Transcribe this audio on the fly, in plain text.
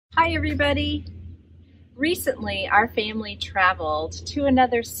Hi, everybody. Recently, our family traveled to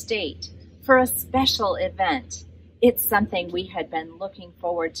another state for a special event. It's something we had been looking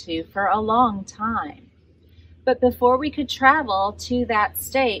forward to for a long time. But before we could travel to that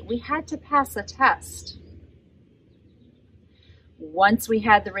state, we had to pass a test. Once we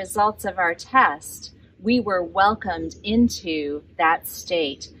had the results of our test, we were welcomed into that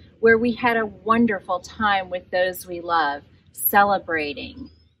state where we had a wonderful time with those we love, celebrating.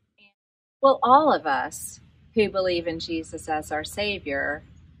 Well, all of us who believe in Jesus as our Savior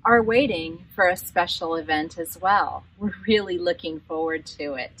are waiting for a special event as well. We're really looking forward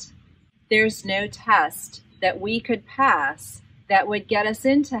to it. There's no test that we could pass that would get us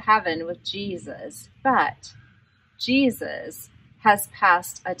into heaven with Jesus, but Jesus has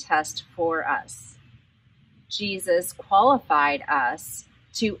passed a test for us. Jesus qualified us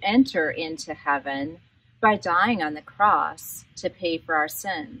to enter into heaven by dying on the cross to pay for our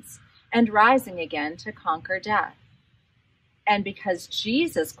sins and rising again to conquer death. And because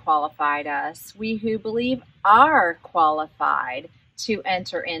Jesus qualified us, we who believe are qualified to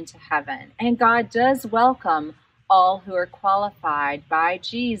enter into heaven. And God does welcome all who are qualified by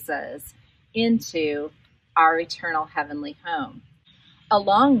Jesus into our eternal heavenly home.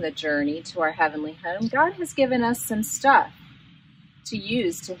 Along the journey to our heavenly home, God has given us some stuff to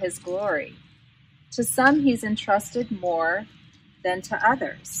use to His glory. To some, He's entrusted more than to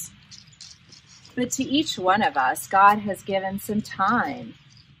others. But to each one of us, God has given some time,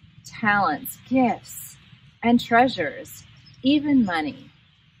 talents, gifts, and treasures, even money.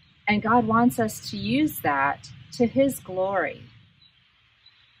 And God wants us to use that to His glory.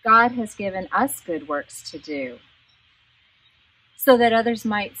 God has given us good works to do so that others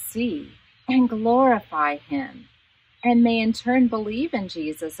might see and glorify Him and may in turn believe in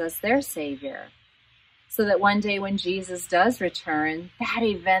Jesus as their Savior. So that one day when Jesus does return, that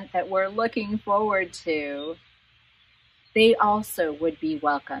event that we're looking forward to, they also would be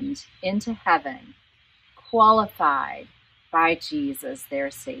welcomed into heaven, qualified by Jesus,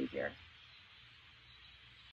 their Savior.